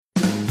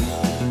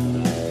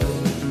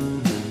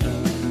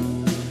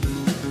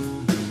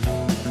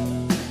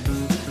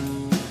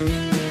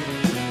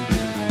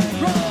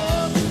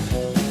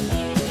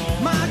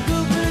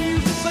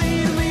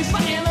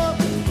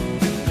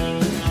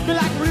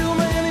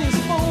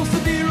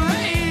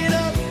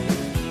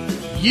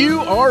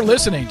You are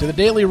listening to the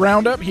Daily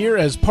Roundup here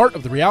as part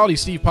of the Reality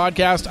Steve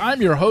podcast.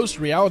 I'm your host,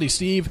 Reality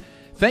Steve.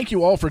 Thank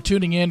you all for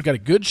tuning in. We've got a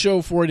good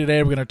show for you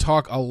today. We're going to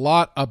talk a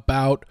lot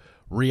about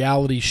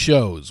reality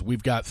shows.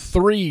 We've got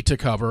 3 to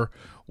cover.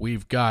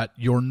 We've got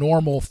your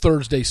normal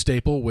Thursday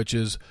staple, which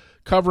is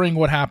covering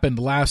what happened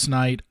last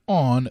night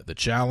on The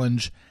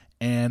Challenge,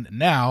 and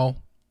now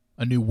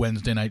a new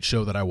Wednesday night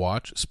show that I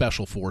watch,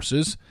 Special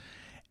Forces.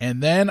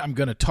 And then I'm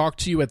going to talk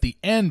to you at the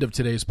end of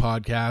today's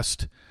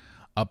podcast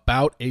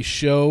about a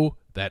show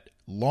that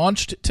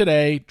launched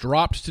today,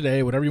 dropped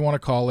today, whatever you want to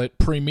call it,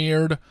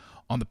 premiered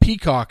on the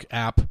Peacock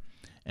app,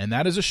 and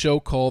that is a show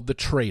called The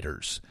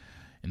Traitors.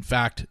 In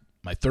fact,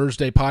 my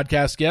Thursday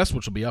podcast guest,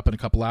 which will be up in a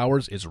couple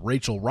hours, is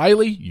Rachel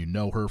Riley. You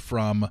know her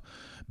from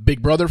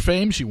Big Brother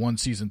fame. She won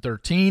season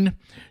 13.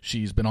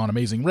 She's been on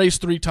Amazing Race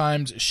 3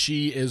 times.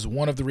 She is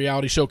one of the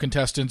reality show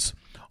contestants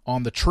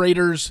on The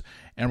Traitors,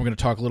 and we're going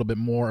to talk a little bit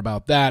more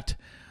about that.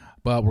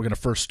 But we're going to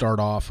first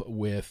start off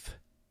with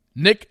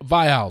Nick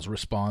Viall's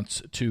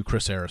response to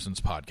Chris Harrison's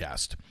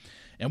podcast.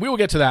 And we will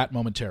get to that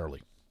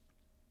momentarily.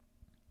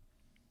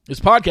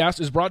 This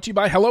podcast is brought to you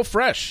by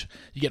HelloFresh.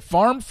 You get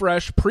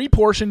farm-fresh,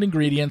 pre-portioned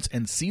ingredients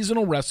and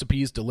seasonal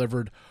recipes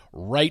delivered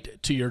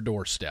right to your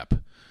doorstep.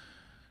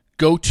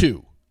 Go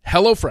to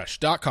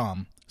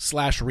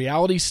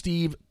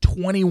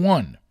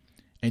HelloFresh.com/RealitySteve21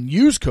 and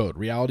use code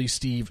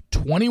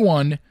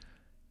RealitySteve21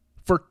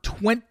 for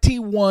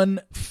 21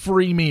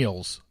 free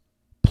meals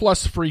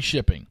plus free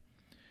shipping.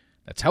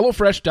 That's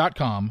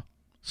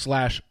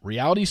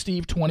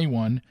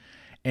HelloFresh.com/RealitySteve21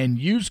 and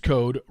use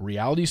code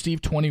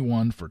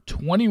RealitySteve21 for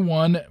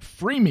 21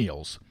 free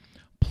meals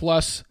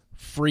plus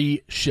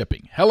free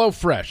shipping.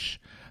 HelloFresh,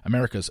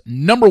 America's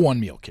 #1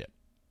 meal kit.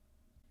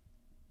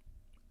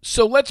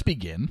 So let's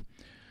begin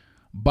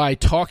by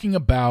talking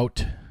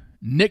about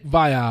Nick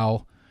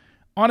Viall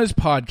on his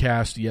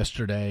podcast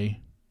yesterday,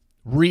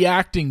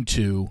 reacting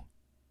to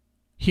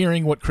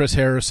hearing what Chris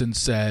Harrison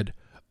said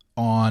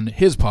on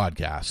his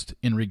podcast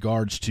in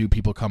regards to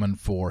people coming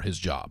for his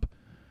job.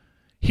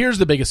 Here's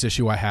the biggest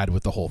issue I had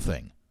with the whole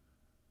thing.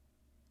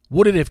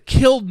 Would it have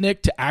killed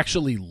Nick to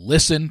actually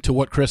listen to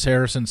what Chris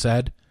Harrison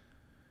said?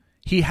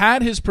 He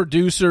had his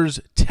producers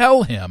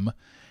tell him,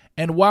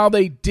 and while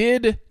they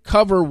did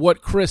cover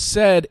what Chris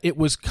said, it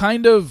was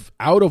kind of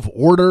out of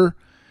order.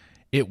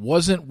 It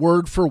wasn't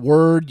word for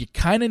word. You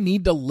kind of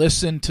need to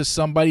listen to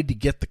somebody to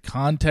get the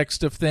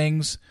context of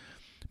things.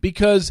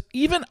 Because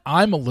even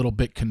I'm a little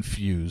bit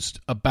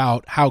confused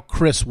about how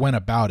Chris went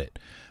about it.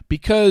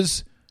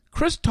 Because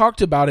Chris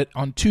talked about it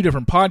on 2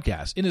 different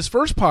podcasts. In his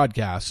first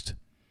podcast,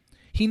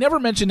 he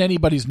never mentioned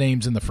anybody's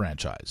names in the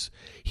franchise.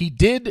 He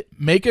did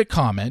make a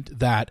comment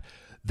that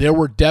there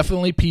were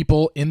definitely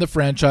people in the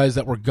franchise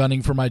that were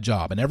gunning for my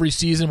job. And every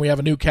season we have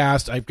a new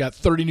cast. I've got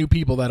 30 new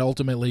people that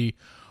ultimately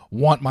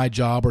want my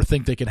job or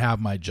think they could have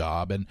my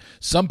job. And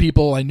some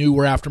people I knew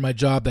were after my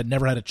job that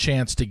never had a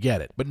chance to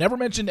get it, but never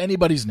mentioned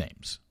anybody's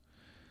names.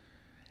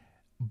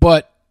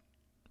 But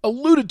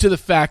alluded to the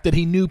fact that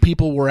he knew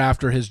people were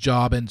after his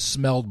job and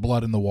smelled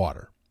blood in the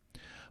water.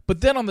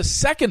 But then on the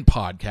second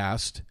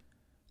podcast,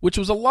 which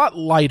was a lot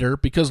lighter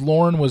because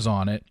Lauren was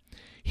on it,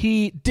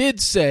 he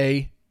did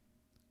say,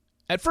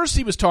 at first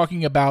he was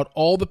talking about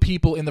all the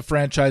people in the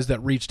franchise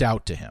that reached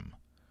out to him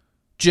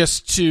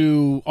just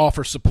to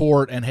offer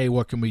support and, hey,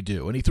 what can we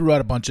do? And he threw out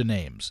a bunch of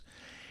names.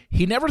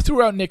 He never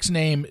threw out Nick's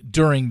name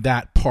during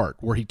that part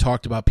where he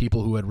talked about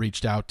people who had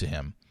reached out to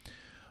him.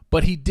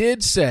 But he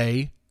did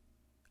say,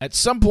 at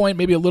some point,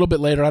 maybe a little bit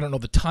later, I don't know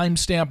the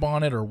timestamp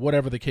on it or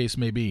whatever the case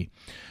may be,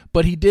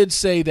 but he did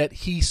say that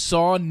he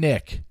saw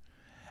Nick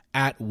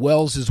at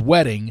Wells'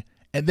 wedding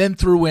and then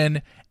threw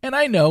in, and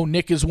I know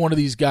Nick is one of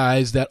these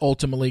guys that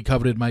ultimately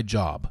coveted my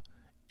job.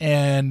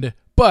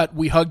 But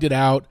we hugged it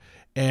out,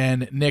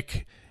 and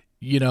Nick,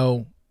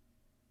 gave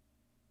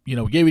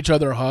each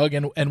other a hug,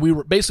 and we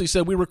were basically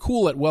said we were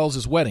cool at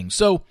Wells' wedding.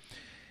 So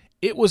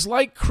it was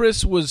like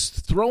Chris was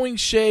throwing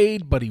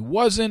shade, but he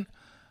wasn't.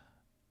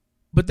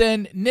 But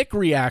then Nick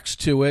reacts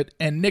to it,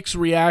 and Nick's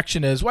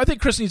reaction is, well, I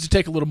think Chris needs to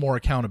take a little more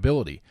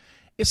accountability.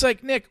 It's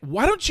like, Nick,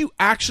 why don't you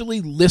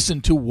actually listen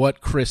to what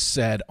Chris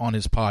said on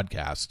his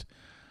podcast?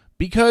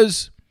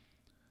 Because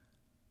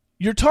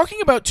you're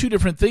talking about 2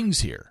 different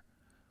things here.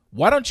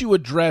 Why don't you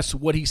address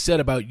what he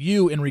said about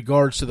you in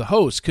regards to the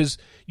host? Because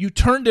you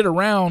turned it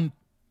around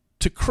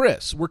to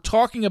Chris. We're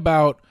talking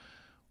about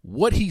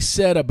what he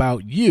said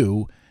about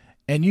you,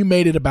 and you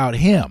made it about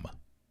him.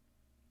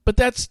 But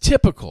that's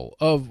typical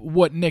of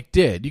what Nick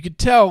did. You could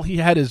tell he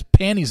had his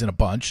panties in a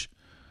bunch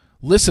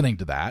listening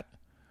to that,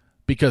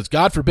 because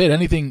God forbid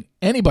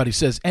anybody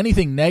says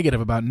anything negative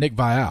about Nick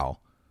Viall.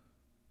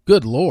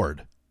 Good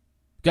Lord.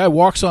 Guy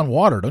walks on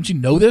water. Don't you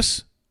know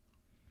this?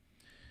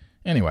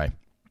 Anyway,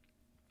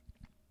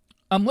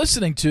 I'm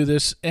listening to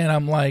this, and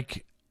I'm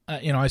like,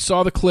 I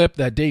saw the clip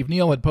that Dave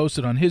Neal had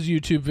posted on his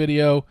YouTube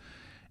video,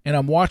 and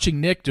I'm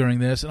watching Nick during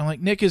this, and I'm like,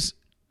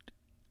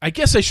 I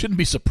guess I shouldn't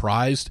be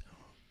surprised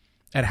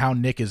at how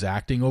Nick is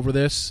acting over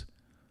this,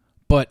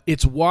 but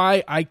it's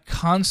why I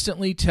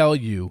constantly tell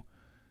you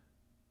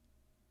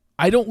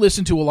I don't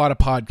listen to a lot of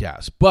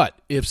podcasts,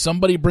 but if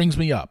somebody brings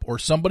me up or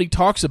somebody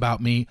talks about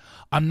me,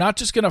 I'm not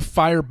just going to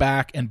fire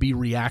back and be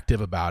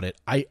reactive about it.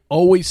 I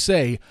always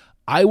say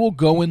I will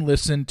go and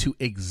listen to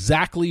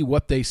exactly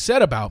what they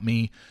said about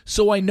me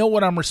so I know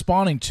what I'm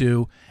responding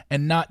to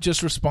and not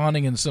just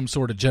responding in some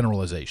sort of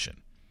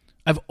generalization.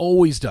 I've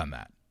always done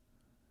that.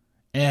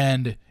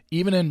 And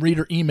even in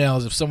reader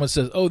emails, if someone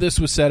says, oh,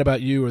 this was said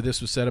about you or this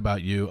was said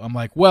about you, I'm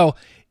like, well,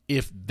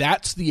 if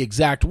that's the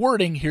exact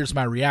wording, here's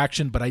my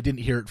reaction, but I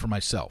didn't hear it for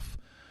myself.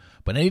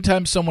 But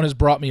anytime someone has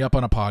brought me up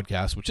on a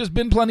podcast, which has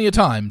been plenty of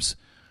times,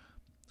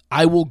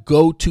 I will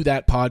go to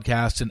that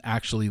podcast and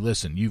actually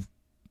listen. You've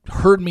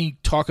heard me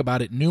talk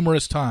about it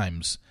numerous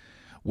times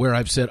where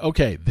I've said,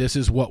 okay, this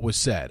is what was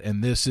said,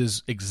 and this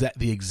is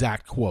the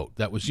exact quote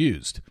that was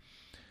used.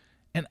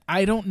 And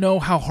I don't know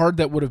how hard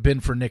that would have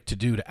been for Nick to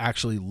do to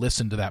actually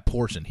listen to that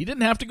portion. He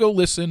didn't have to go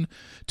listen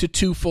to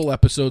 2 full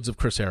episodes of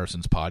Chris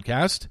Harrison's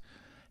podcast.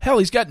 Hell,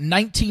 he's got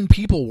 19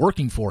 people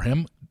working for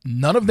him.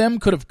 None of them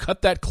could have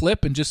cut that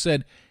clip and just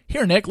said,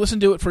 here, Nick, listen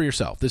to it for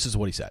yourself. This is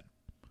what he said.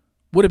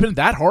 Would it have been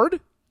that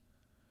hard?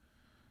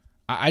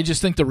 I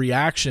just think the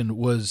reaction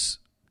was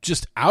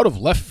just out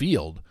of left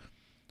field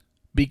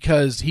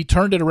because he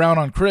turned it around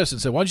on Chris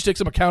and said, why don't you take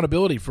some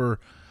accountability for...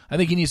 I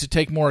think he needs to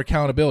take more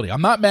accountability.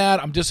 I'm not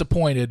mad. I'm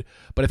disappointed,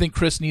 but I think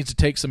Chris needs to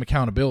take some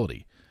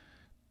accountability.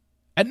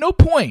 At no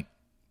point,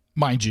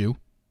 mind you,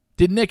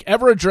 did Nick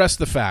ever address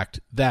the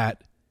fact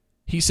that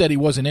he said he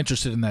wasn't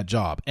interested in that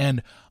job.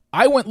 And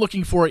I went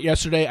looking for it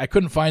yesterday. I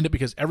couldn't find it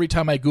because every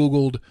time I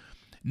Googled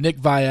Nick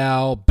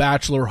Viall,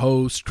 Bachelor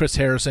host, Chris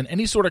Harrison,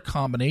 any sort of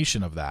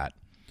combination of that,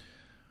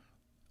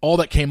 all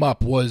that came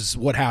up was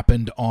what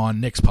happened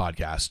on Nick's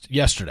podcast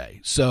yesterday.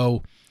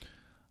 So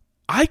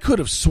I could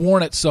have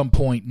sworn at some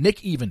point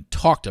Nick even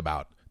talked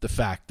about the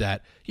fact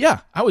that,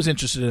 yeah, I was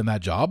interested in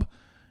that job,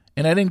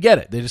 and I didn't get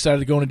it. They decided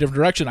to go in a different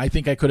direction. I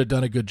think I could have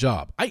done a good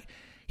job.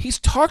 He's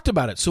talked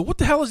about it, so what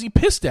the hell is he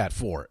pissed at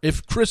for?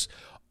 If Chris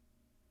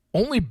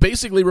only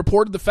basically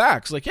reported the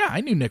facts, like, yeah,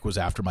 I knew Nick was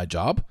after my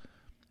job.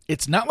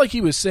 It's not like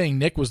he was saying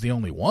Nick was the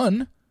only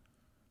one.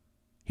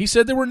 He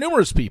said there were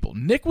numerous people.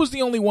 Nick was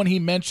the only one he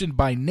mentioned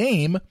by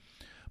name,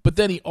 but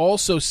then he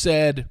also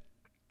said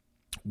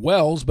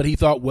Wells, but he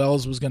thought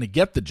Wells was going to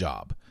get the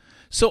job.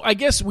 So I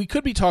guess we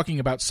could be talking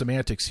about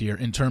semantics here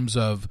in terms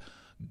of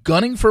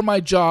gunning for my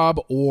job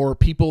or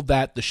people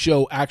that the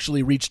show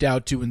actually reached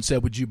out to and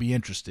said, would you be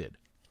interested?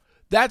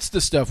 That's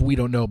the stuff we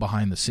don't know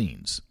behind the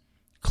scenes.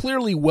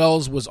 Clearly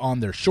Wells was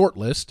on their short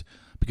list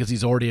because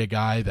he's already a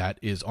guy that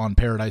is on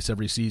Paradise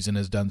every season,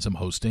 has done some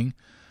hosting.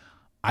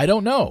 I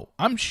don't know.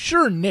 I'm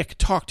sure Nick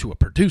talked to a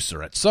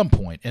producer at some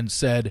point and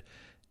said,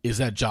 is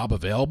that job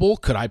available?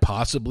 Could I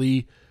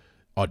possibly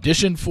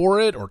audition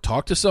for it or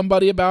talk to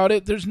somebody about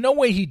it? There's no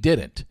way he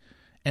didn't.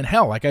 And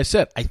hell, like I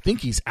said, I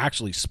think he's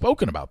actually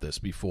spoken about this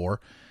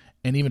before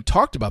and even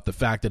talked about the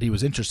fact that he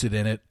was interested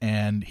in it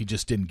and he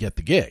just didn't get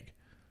the gig.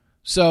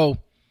 So,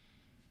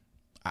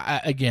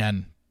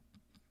 again,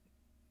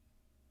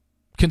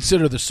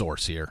 consider the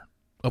source here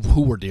of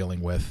who we're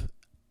dealing with.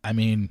 I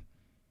mean,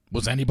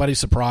 was anybody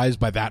surprised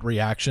by that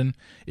reaction?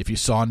 If you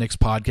saw Nick's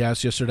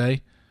podcast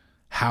yesterday,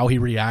 how he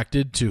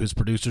reacted to his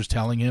producers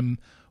telling him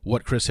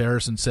what Chris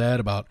Harrison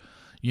said about,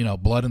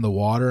 blood in the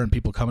water and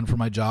people coming for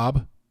my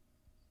job?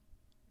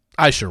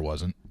 I sure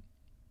wasn't.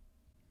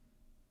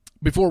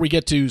 Before we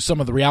get to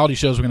some of the reality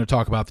shows, we're going to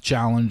talk about the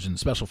Challenge and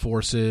Special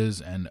Forces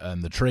and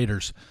the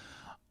Traders.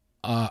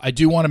 I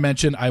do want to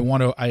mention,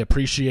 I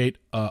appreciate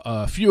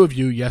a few of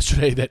you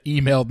yesterday that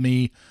emailed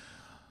me.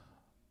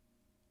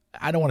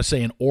 I don't want to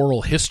say an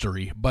oral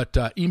history, but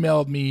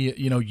emailed me,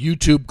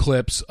 YouTube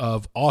clips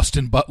of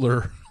Austin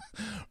Butler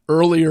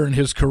earlier in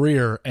his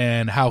career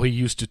and how he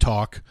used to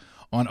talk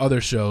on other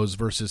shows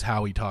versus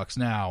how he talks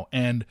now.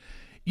 And,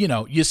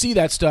 you see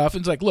that stuff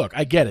and it's like, look,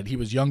 I get it. He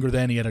was younger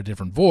then. He had a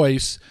different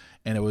voice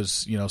and it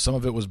was, some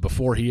of it was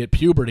before he hit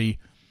puberty.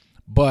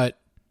 But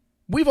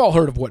we've all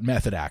heard of what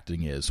method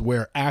acting is,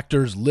 where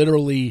actors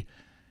literally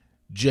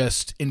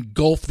just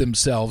engulf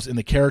themselves in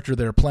the character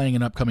they're playing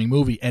in an upcoming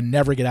movie and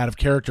never get out of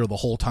character the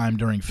whole time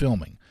during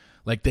filming.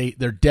 Like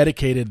they're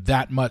dedicated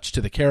that much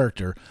to the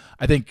character.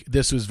 I think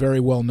this was very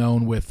well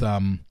known with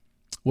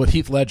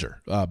Heath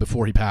Ledger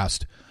before he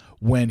passed,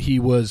 when he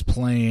was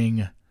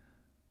playing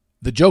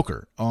the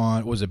Joker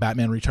on, was it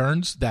Batman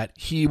Returns? That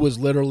he was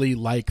literally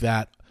like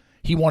that.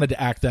 He wanted to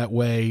act that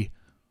way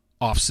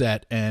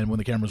offset and when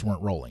the cameras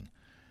weren't rolling.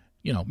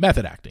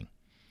 Method acting.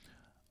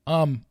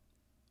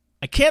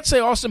 I can't say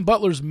Austin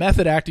Butler's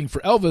method acting for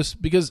Elvis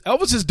because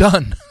Elvis is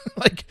done.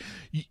 Like,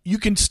 you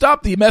can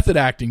stop the method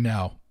acting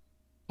now,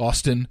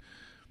 Austin.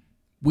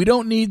 We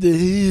don't need the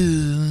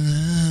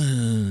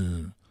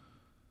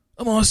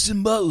I'm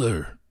Austin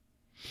Butler.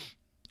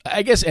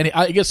 I guess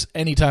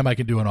anytime I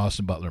can do an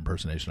Austin Butler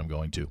impersonation, I'm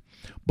going to.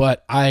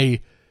 But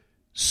I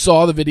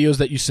saw the videos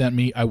that you sent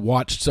me. I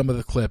watched some of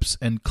the clips,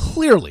 and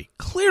clearly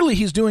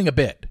he's doing a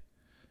bit.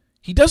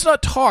 He does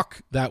not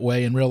talk that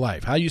way in real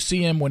life. How you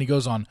see him when he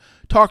goes on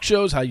talk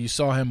shows, how you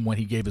saw him when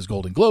he gave his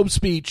Golden Globe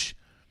speech,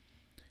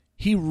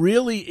 he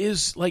really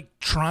is like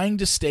trying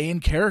to stay in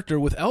character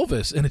with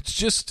Elvis, and it's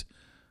just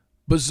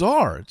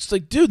bizarre. It's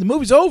like, dude, the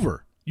movie's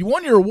over. You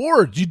won your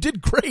awards. You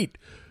did great.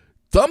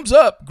 Thumbs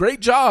up. Great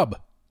job.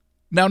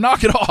 Now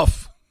knock it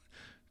off.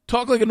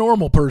 Talk like a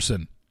normal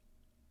person.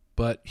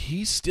 But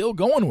he's still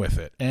going with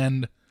it.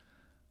 And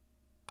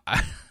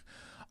I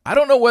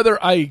don't know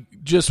whether I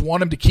just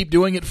want him to keep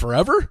doing it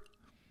forever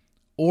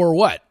or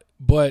what.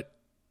 But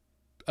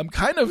I'm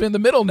kind of in the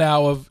middle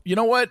now of, you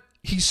know what?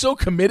 He's so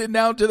committed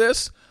now to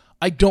this.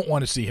 I don't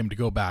want to see him to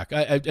go back.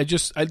 I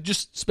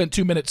just spent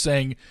 2 minutes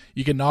saying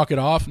you can knock it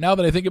off. Now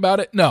that I think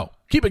about it, no.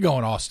 Keep it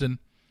going, Austin.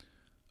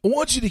 I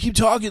want you to keep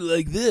talking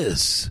like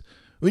this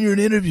when you're in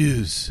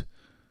interviews.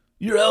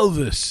 You're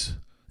Elvis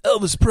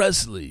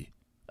Presley.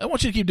 I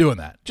want you to keep doing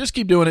that. Just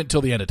keep doing it until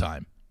the end of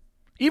time.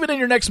 Even in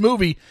your next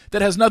movie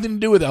that has nothing to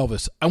do with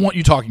Elvis, I want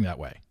you talking that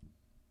way.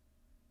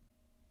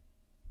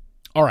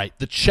 All right,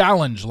 the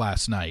challenge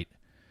last night.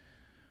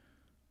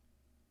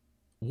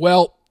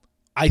 Well,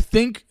 I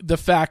think the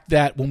fact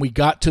that when we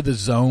got to the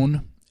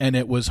zone and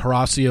it was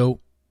Horacio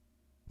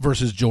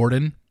versus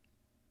Jordan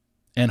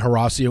and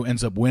Horacio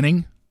ends up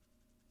winning,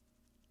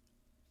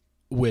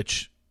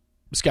 which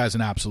this guy's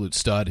an absolute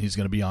stud. He's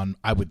going to be on,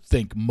 I would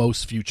think,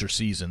 most future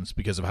seasons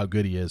because of how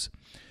good he is.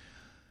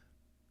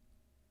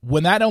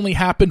 When that only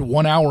happened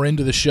 1 hour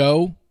into the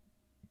show,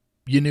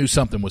 you knew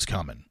something was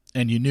coming.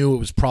 And you knew it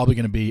was probably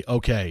going to be,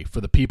 okay,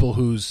 for the people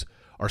who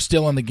are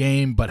still in the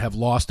game but have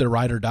lost their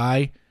ride or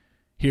die,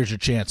 here's your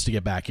chance to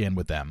get back in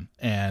with them.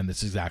 And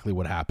that's exactly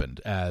what happened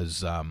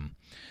as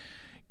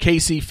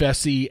Casey,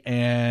 Fessy,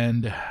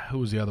 and who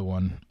was the other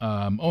one?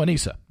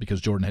 Anissa, because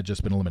Jordan had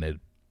just been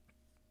eliminated.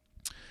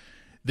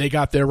 They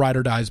got their ride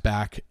or dies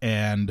back,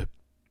 and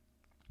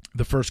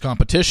the first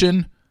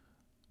competition,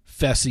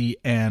 Fessy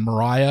and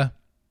Mariah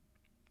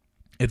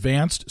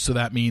advanced, so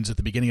that means at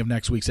the beginning of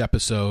next week's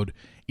episode,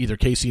 either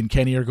Casey and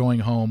Kenny are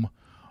going home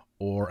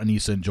or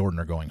Anissa and Jordan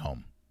are going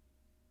home.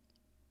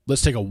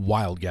 Let's take a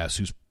wild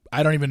guess.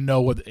 I don't even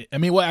know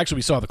actually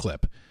we saw the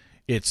clip.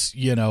 It's,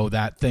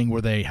 that thing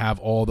where they have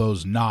all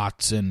those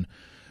knots and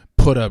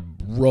put a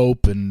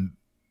rope and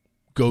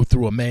go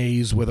through a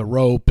maze with a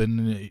rope,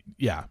 and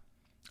yeah.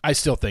 I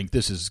still think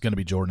this is going to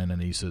be Jordan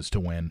and Anissa's to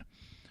win.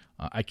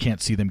 I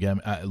can't see them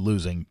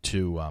losing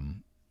to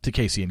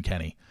Casey and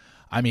Kenny.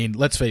 I mean,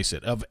 let's face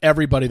it. Of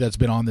everybody that's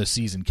been on this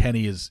season,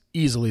 Kenny is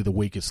easily the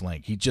weakest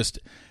link. He just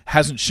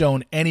hasn't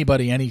shown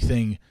anybody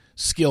anything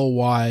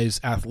skill-wise,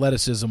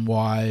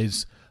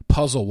 athleticism-wise,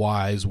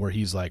 puzzle-wise, where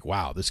he's like,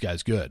 wow, this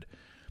guy's good.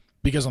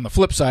 Because on the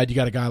flip side, you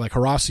got a guy like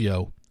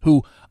Horacio,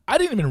 who I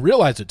didn't even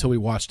realize it till we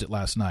watched it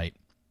last night.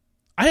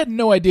 I had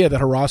no idea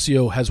that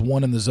Horacio has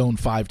won in the zone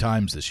 5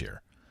 times this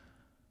year.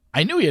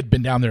 I knew he had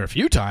been down there a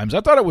few times.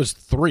 I thought it was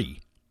 3.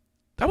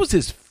 That was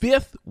his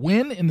 5th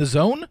win in the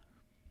zone?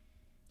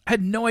 I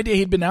had no idea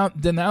he'd been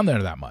down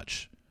there that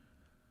much.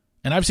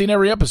 And I've seen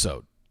every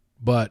episode.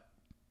 But,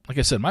 like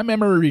I said, my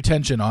memory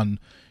retention on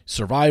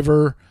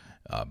Survivor,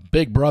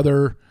 Big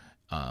Brother,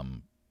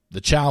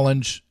 The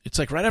Challenge, it's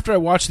like right after I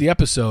watch the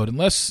episode,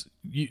 unless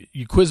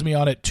you quiz me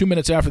on it 2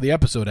 minutes after the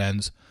episode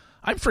ends,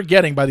 I'm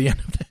forgetting by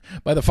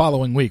the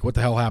following week what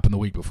the hell happened the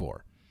week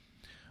before.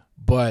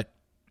 But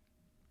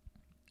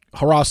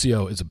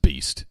Horacio is a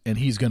beast, and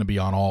he's going to be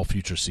on all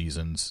future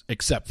seasons,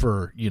 except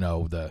for,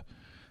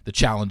 the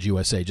Challenge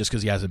USA, just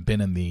because he hasn't been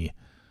in the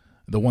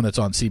one that's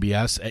on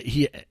CBS.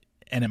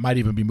 And it might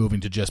even be moving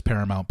to just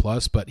Paramount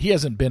Plus, but he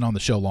hasn't been on the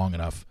show long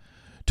enough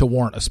to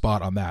warrant a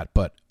spot on that.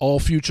 But all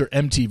future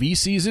MTV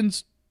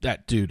seasons,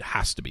 that dude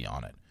has to be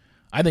on it.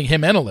 I think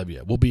him and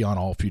Olivia will be on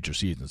all future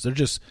seasons.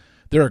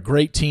 They're a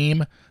great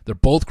team. They're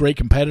both great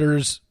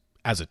competitors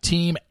as a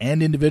team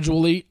and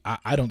individually.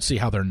 I don't see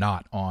how they're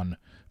not on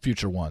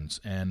future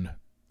ones, and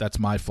that's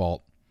my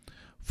fault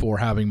for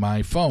having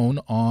my phone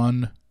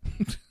on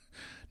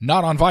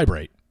not on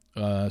vibrate.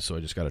 So I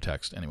just got a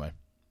text. Anyway,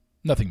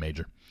 nothing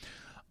major.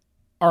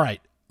 All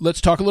right,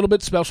 let's talk a little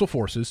bit Special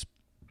Forces.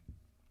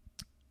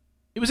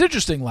 It was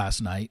interesting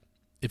last night.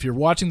 If you're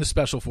watching the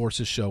Special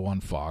Forces show on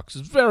Fox,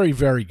 it's a very,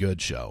 very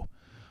good show.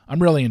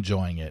 I'm really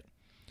enjoying it.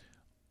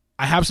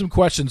 I have some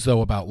questions,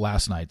 though, about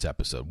last night's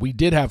episode. We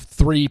did have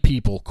 3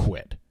 people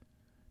quit.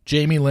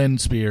 Jamie Lynn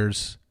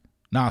Spears,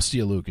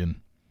 Nastia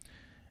Lukin,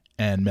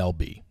 and Mel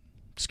B.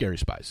 Scary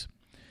Spice.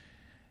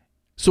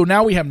 So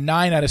now we have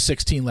 9 out of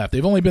 16 left.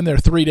 They've only been there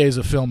 3 days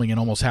of filming, and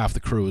almost half the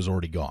crew is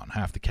already gone.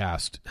 Half the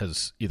cast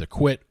has either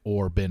quit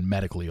or been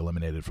medically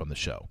eliminated from the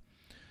show.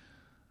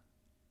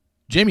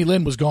 Jamie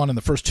Lynn was gone in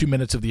the first 2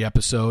 minutes of the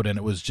episode, and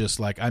it was just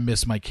like, I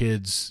miss my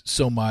kids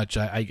so much.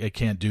 I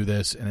can't do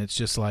this. And it's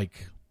just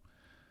like,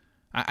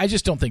 I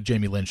just don't think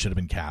Jamie Lynn should have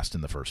been cast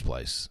in the first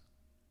place.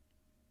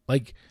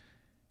 Like,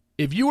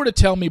 if you were to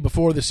tell me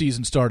before the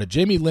season started,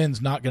 Jamie Lynn's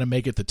not going to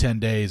make it the 10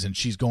 days and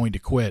she's going to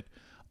quit,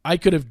 I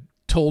could have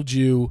told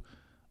you,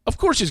 of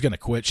course she's going to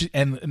quit.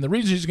 And the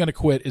reason she's going to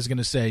quit is going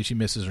to say she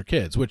misses her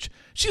kids, which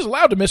she's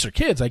allowed to miss her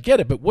kids. I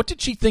get it. But what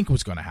did she think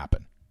was going to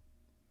happen?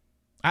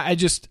 I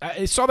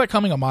saw that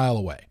coming a mile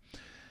away.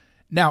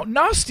 Now,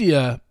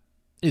 Nastia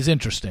is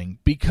interesting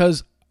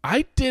because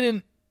I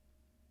didn't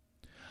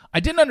I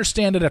didn't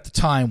understand it at the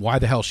time why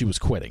the hell she was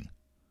quitting.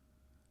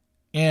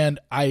 And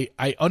I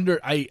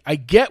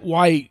get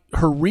why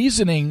her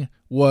reasoning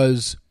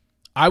was,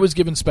 I was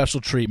given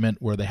special treatment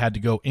where they had to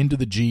go into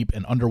the Jeep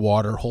and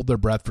underwater, hold their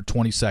breath for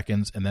 20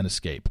 seconds, and then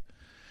escape.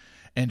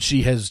 And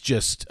she has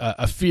just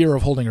a fear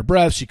of holding her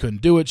breath. She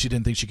couldn't do it. She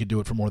didn't think she could do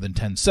it for more than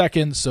 10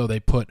 seconds. So they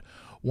put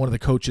one of the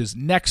coaches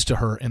next to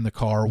her in the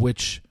car,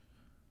 which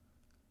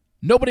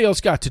nobody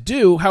else got to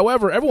do.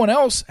 However, everyone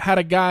else had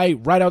a guy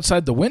right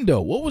outside the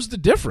window. What was the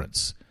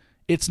difference?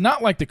 It's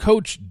not like the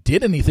coach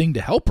did anything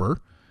to help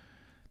her.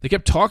 They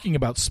kept talking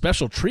about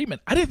special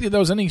treatment. I didn't think there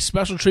was any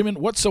special treatment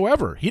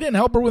whatsoever. He didn't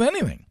help her with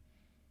anything.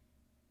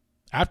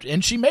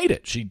 And she made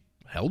it. She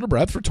held her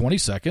breath for 20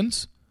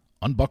 seconds,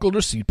 unbuckled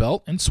her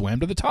seatbelt, and swam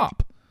to the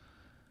top.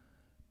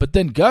 But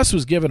then Gus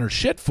was giving her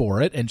shit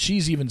for it, and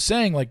she's even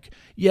saying, like,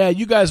 yeah,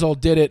 you guys all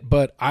did it,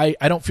 but I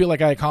don't feel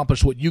like I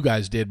accomplished what you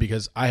guys did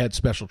because I had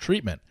special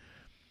treatment.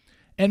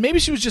 And maybe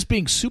she was just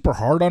being super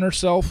hard on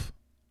herself,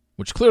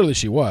 which clearly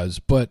she was,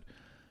 but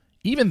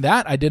even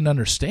that I didn't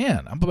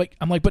understand. I'm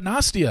like, but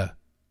Nastia,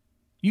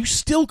 you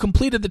still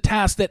completed the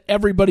task that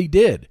everybody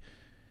did.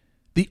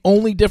 The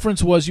only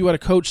difference was you had a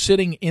coach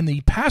sitting in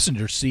the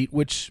passenger seat,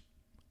 which,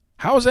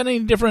 how is that any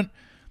different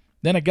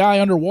than a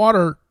guy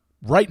underwater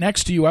right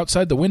next to you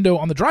outside the window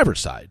on the driver's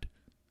side?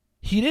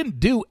 He didn't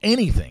do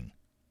anything,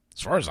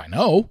 as far as I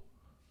know.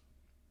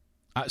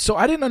 So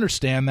I didn't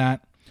understand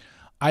that.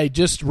 I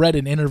just read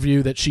an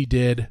interview that she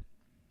did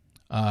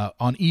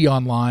on E!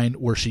 Online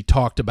where she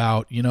talked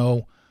about,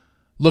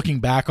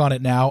 looking back on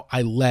it now,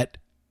 I let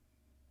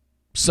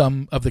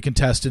some of the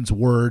contestants'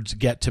 words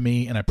get to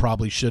me, and I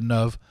probably shouldn't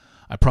have.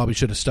 I probably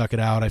should have stuck it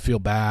out. I feel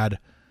bad.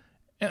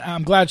 And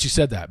I'm glad she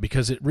said that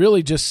because it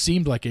really just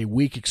seemed like a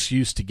weak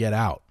excuse to get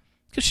out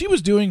because she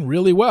was doing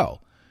really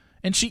well,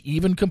 and she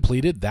even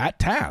completed that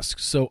task.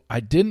 So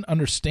I didn't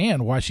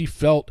understand why she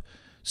felt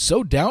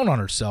so down on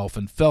herself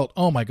and felt,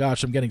 oh my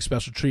gosh, I'm getting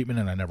special treatment,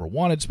 and I never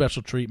wanted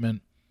special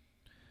treatment.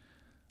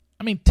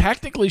 I mean,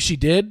 technically she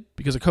did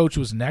because a coach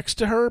was next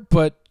to her,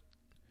 but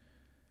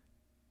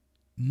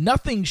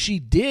nothing she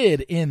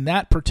did in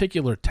that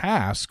particular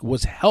task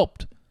was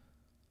helped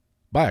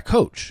by a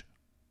coach.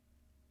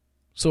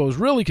 So I was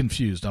really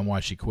confused on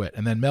why she quit.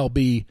 And then Mel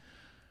B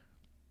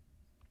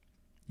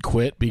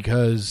quit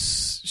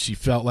because she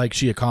felt like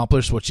she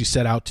accomplished what she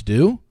set out to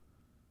do.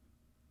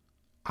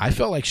 I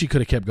felt like she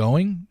could have kept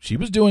going. She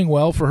was doing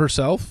well for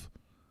herself.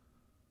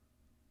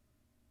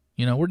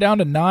 We're down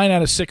to 9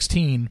 out of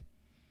 16.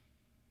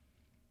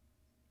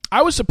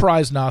 I was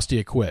surprised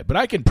Nastia quit, but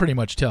I can pretty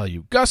much tell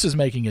you, Gus is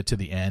making it to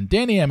the end.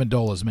 Danny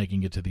Amendola is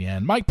making it to the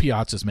end. Mike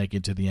Piazza is making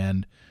it to the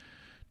end.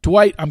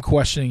 Dwight, I'm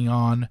questioning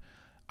on.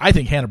 I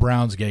think Hannah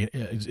Brown's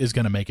is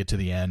going to make it to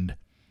the end.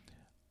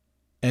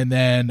 And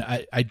then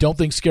I don't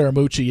think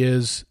Scaramucci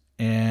is.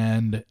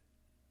 And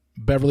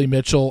Beverly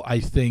Mitchell,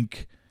 I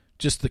think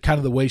just the kind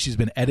of the way she's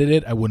been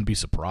edited, I wouldn't be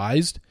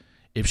surprised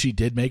if she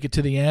did make it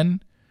to the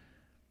end.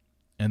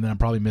 And then I'm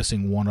probably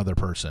missing one other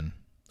person.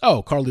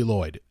 Oh, Carly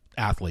Lloyd,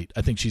 athlete.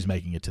 I think she's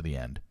making it to the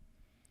end.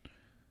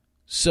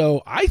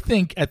 So I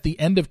think at the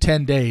end of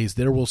 10 days,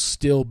 there will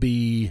still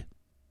be,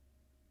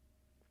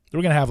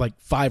 we're going to have like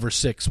 5 or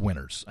 6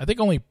 winners. I think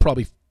only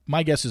probably,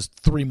 my guess is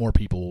 3 more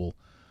people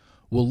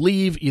will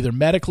leave either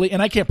medically,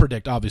 and I can't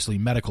predict, obviously,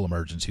 medical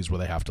emergencies where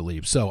they have to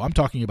leave. So I'm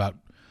talking about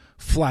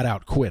flat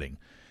out quitting.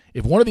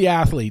 If one of the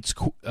athletes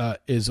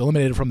is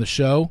eliminated from the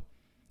show,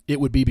 it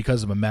would be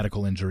because of a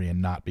medical injury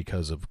and not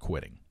because of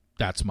quitting.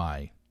 That's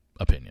my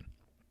opinion.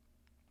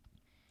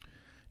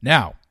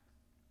 Now,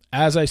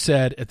 as I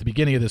said at the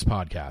beginning of this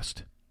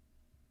podcast,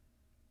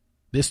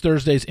 this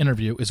Thursday's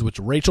interview is with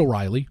Rachel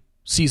Riley,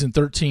 season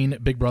 13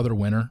 Big Brother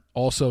winner,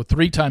 also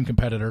 3-time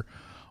competitor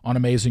on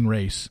Amazing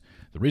Race.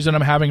 The reason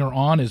I'm having her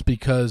on is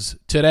because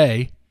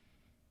today,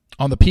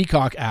 on the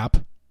Peacock app,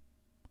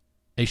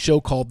 a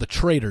show called The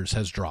Traitors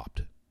has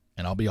dropped.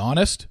 And I'll be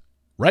honest,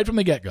 right from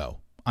the get-go,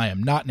 I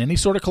am not in any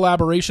sort of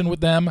collaboration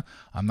with them.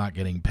 I'm not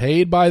getting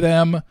paid by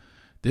them.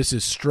 This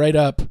is straight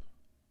up,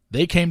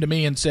 they came to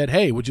me and said,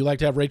 hey, would you like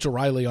to have Rachel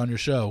Riley on your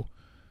show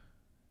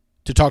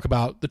to talk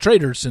about The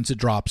Traitors since it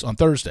drops on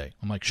Thursday?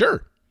 I'm like,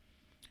 sure.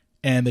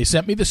 And they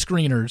sent me the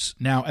screeners.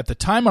 Now, at the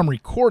time I'm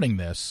recording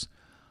this,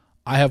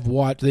 I have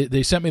watched,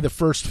 they sent me the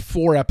first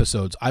 4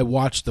 episodes. I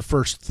watched the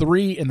first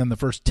 3 and then the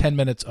first 10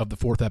 minutes of the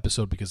 4th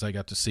episode because I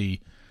got to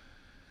see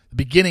the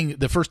beginning,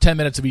 the first 10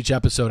 minutes of each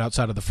episode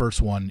outside of the first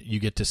one, you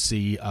get to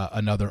see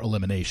another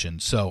elimination.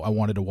 So I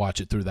wanted to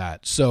watch it through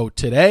that. So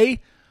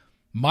today,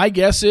 my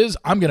guess is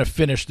I'm going to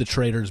finish The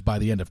Traitors by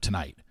the end of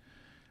tonight.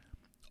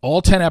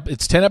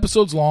 It's 10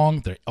 episodes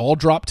long. They all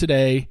drop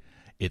today.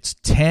 It's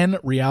 10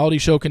 reality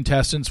show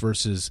contestants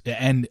versus,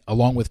 and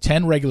along with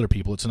 10 regular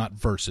people. It's not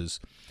versus.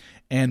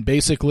 And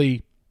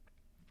basically,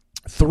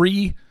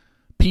 3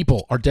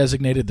 people are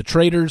designated the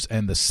traitors,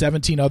 and the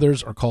 17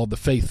 others are called the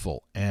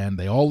faithful. And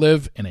they all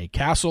live in a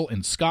castle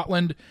in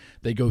Scotland.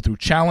 They go through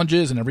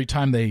challenges, and every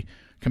time they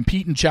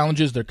compete in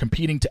challenges, they're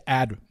competing to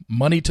add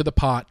money to the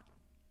pot.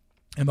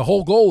 And the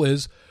whole goal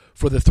is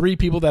for the 3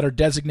 people that are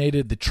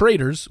designated the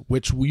traitors,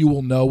 which you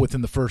will know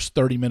within the first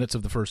 30 minutes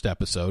of the first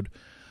episode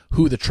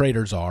who the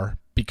traitors are,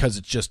 because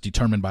it's just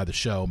determined by the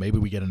show. Maybe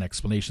we get an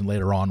explanation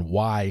later on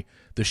why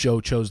the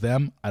show chose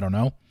them. I don't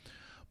know.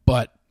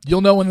 But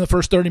you'll know in the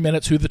first 30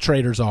 minutes who the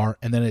traitors are,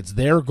 and then it's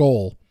their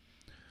goal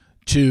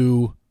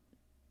to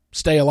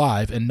stay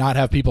alive and not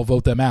have people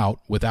vote them out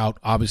without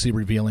obviously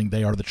revealing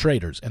they are the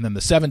traitors. And then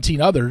the 17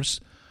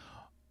 others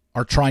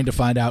are trying to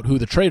find out who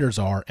the traitors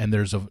are, and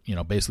there's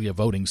basically a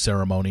voting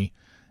ceremony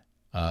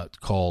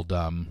called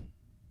I'm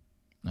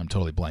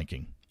totally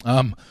blanking.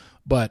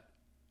 But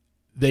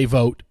they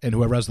vote, and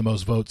whoever has the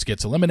most votes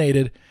gets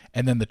eliminated,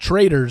 and then the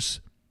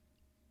traitors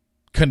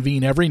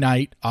convene every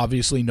night.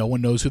 Obviously, no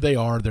one knows who they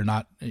are. They're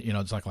not,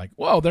 it's not like,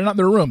 whoa, they're not in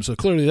their room, so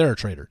clearly they're a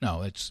traitor.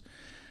 No, it's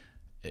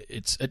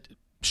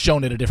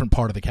shown at a different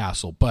part of the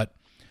castle. But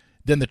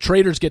then the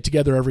traitors get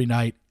together every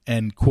night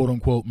and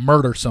quote-unquote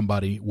murder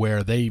somebody,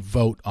 where they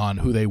vote on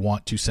who they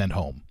want to send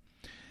home.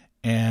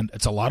 And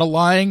it's a lot of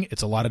lying.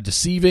 It's a lot of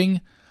deceiving.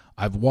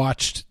 I've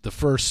watched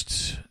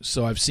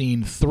so I've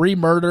seen 3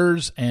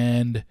 murders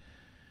and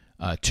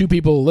 2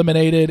 people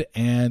eliminated,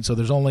 and so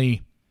there's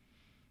only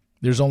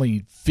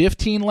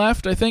 15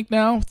 left, I think,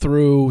 now,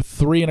 through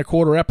 3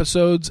 1/4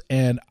 episodes,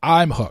 and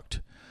I'm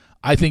hooked.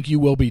 I think you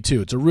will be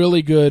too. It's a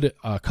really good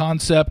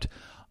concept.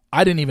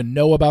 I didn't even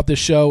know about this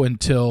show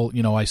until,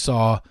 I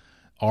saw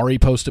Ari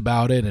post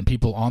about it and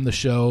people on the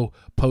show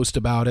post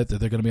about it, that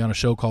they're going to be on a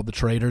show called The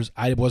Traitors.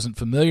 I wasn't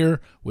familiar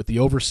with the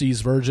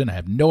overseas version. I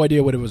have no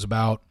idea what it was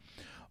about.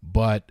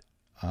 But,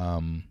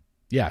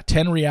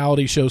 10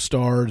 reality show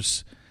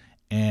stars,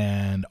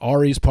 and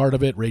Ari's part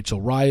of it, Rachel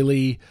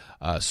Riley,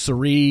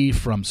 Suri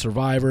from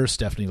Survivor,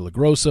 Stephanie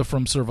LaGrossa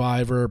from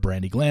Survivor,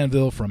 Brandi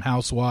Glanville from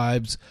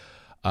Housewives,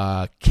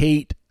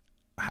 Kate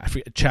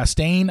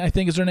Chastain, I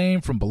think is her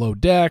name, from Below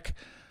Deck,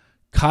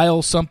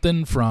 Kyle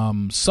something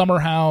from Summer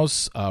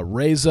House,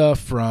 Reza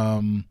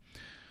from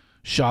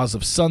Shaws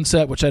of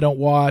Sunset, which I don't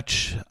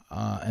watch,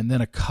 and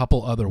then a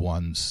couple other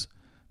ones.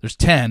 There's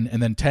 10,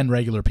 and then 10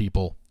 regular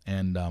people,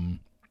 and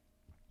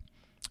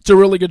it's a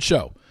really good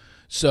show.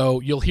 So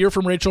you'll hear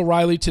from Rachel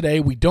Riley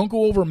today. We don't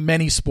go over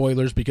many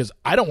spoilers because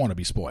I don't want to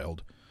be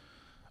spoiled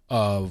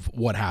of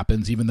what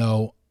happens, even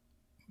though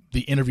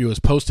the interview is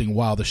posting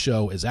while the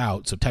show is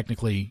out, so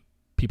technically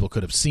people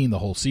could have seen the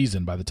whole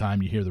season by the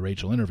time you hear the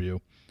Rachel interview.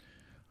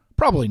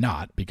 Probably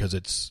not, because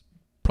it's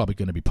probably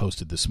going to be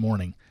posted this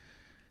morning.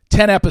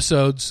 10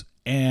 episodes,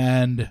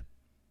 and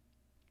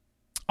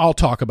I'll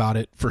talk about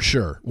it for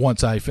sure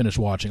once I finish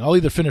watching. I'll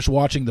either finish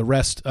watching the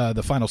rest,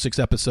 the final 6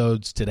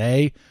 episodes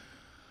today,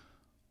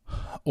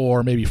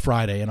 or maybe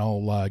Friday, and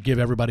I'll give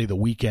everybody the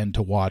weekend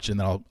to watch, and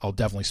then I'll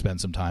definitely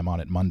spend some time on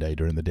it Monday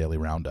during the daily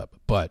roundup.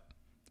 But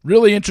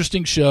really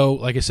interesting show.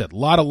 Like I said, a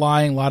lot of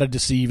lying, a lot of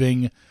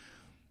deceiving.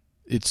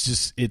 It's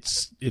just,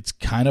 it's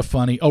kind of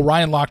funny. Oh,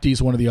 Ryan Lochte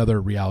is one of the other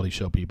reality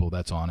show people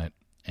that's on it.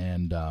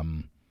 And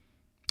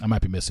I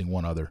might be missing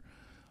one other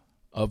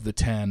of the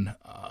 10.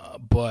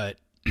 But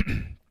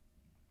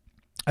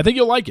I think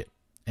you'll like it.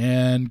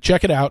 And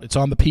check it out. It's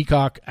on the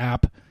Peacock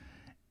app,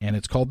 and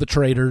it's called The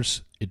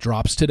Traitors. It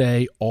drops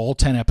today. All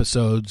 10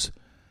 episodes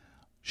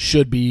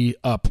should be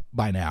up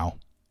by now.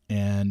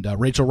 And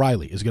Rachel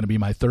Riley is going to be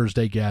my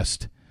Thursday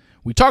guest.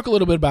 We talk a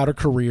little bit about her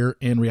career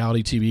in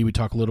reality TV. We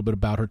talk a little bit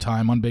about her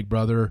time on Big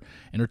Brother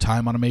and her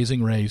time on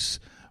Amazing Race.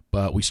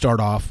 But we start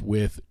off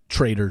with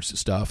Traitors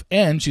stuff.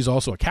 And she's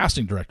also a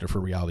casting director for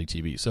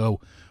reality TV.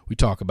 So we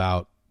talk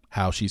about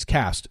how she's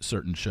cast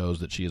certain shows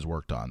that she has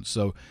worked on.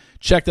 So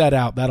check that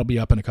out. That'll be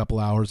up in a couple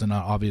hours. And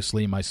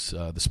obviously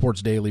the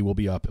Sports Daily will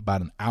be up about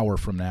an hour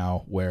from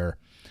now, where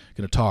I'm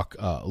going to talk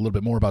a little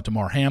bit more about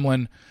Damar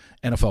Hamlin,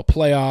 NFL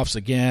playoffs,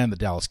 again, the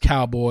Dallas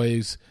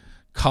Cowboys,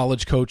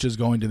 college coaches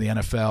going to the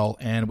NFL,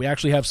 and we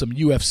actually have some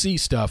UFC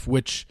stuff,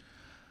 which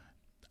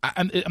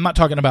I'm not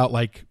talking about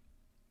like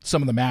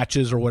some of the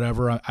matches or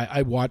whatever.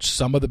 I watched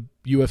some of the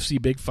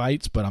UFC big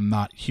fights, but I'm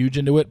not huge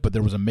into it. But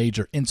there was a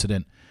major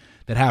incident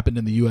that happened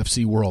in the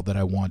UFC world that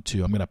I'm going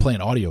to play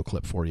an audio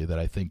clip for you that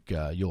I think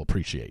you'll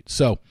appreciate.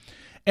 So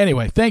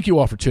anyway, thank you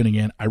all for tuning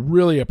in. I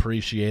really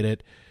appreciate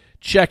it.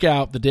 Check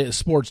out the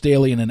Sports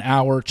Daily in an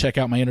hour. Check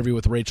out my interview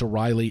with Rachel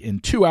Riley in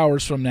 2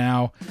 hours from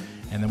now.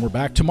 And then we're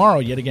back tomorrow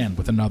yet again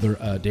with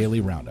another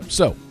daily roundup.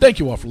 So thank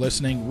you all for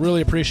listening.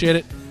 Really appreciate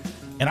it.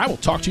 And I will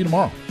talk to you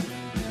tomorrow.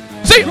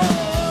 See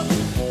you.